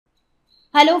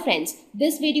Hello friends,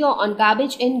 this video on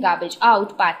garbage in, garbage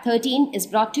out part 13 is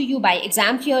brought to you by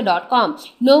examfear.com.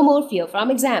 No more fear from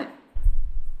exam.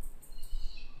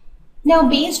 Now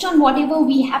based on whatever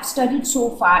we have studied so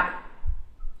far,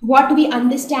 what we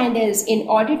understand is in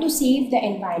order to save the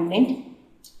environment,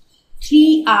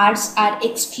 3 R's are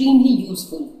extremely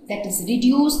useful. That is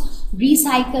reduce,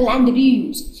 recycle and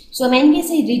reuse. So when we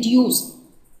say reduce,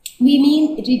 we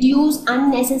mean reduce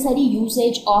unnecessary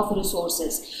usage of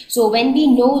resources. So when we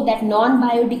know that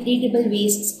non-biodegradable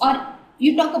wastes, or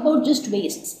you talk about just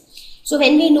wastes. So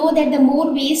when we know that the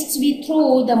more wastes we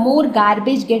throw, the more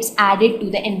garbage gets added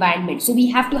to the environment. So we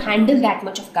have to handle that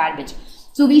much of garbage.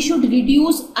 So we should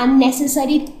reduce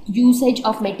unnecessary usage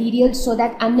of materials so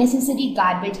that unnecessary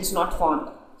garbage is not formed.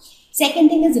 Second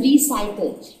thing is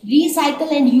recycle.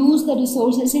 Recycle and use the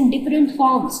resources in different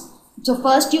forms. So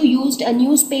first you used a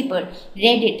newspaper,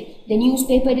 read it, the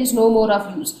newspaper is no more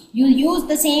of use. You use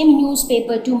the same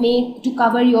newspaper to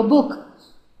cover your book.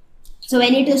 So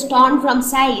when it is torn from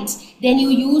sides, then you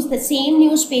use the same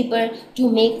newspaper to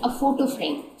make a photo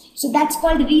frame. So that's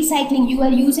called recycling. You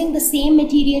are using the same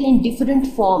material in different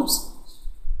forms.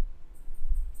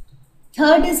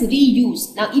 Third is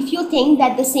reuse. Now, if you think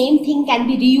that the same thing can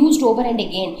be reused over and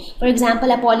again, for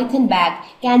example, a polythene bag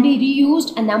can be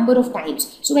reused a number of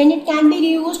times. So when it can be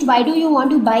reused, why do you want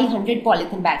to buy 100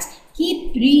 polythene bags?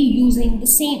 Keep reusing the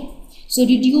same. So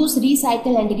reduce,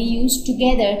 recycle and reuse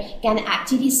together can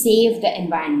actually save the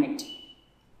environment.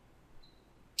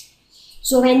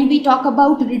 So when we talk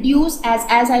about reduce,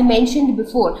 as I mentioned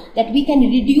before, that we can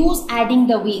reduce adding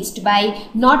the waste by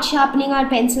not sharpening our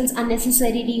pencils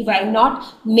unnecessarily, by not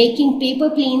making paper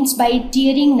planes, by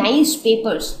tearing nice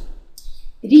papers.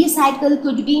 Recycle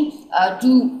could be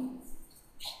to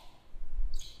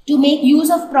make use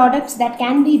of products that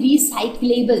can be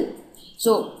recyclable.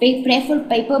 So prefer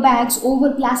paper bags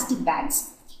over plastic bags.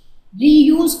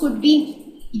 Reuse could be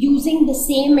using the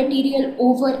same material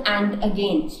over and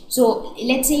again. So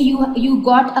let's say you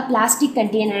got a plastic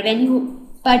container when you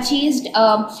purchased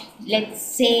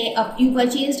you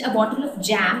purchased a bottle of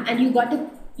jam and you got a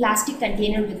plastic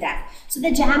container with that. So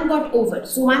the jam got over.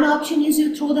 So one option is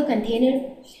you throw the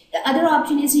container. The other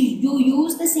option is you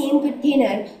use the same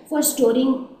container for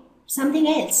storing something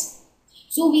else.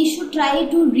 So we should try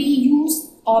to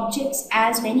reuse objects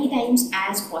as many times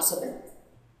as possible.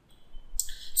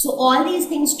 So all these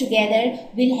things together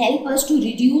will help us to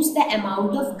reduce the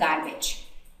amount of garbage.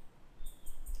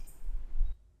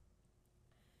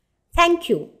 Thank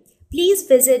you. Please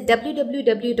visit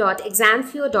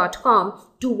www.examfear.com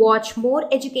to watch more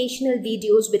educational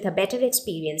videos with a better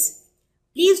experience.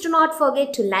 Please do not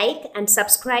forget to like and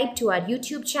subscribe to our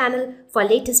YouTube channel for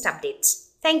latest updates.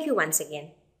 Thank you once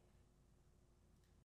again.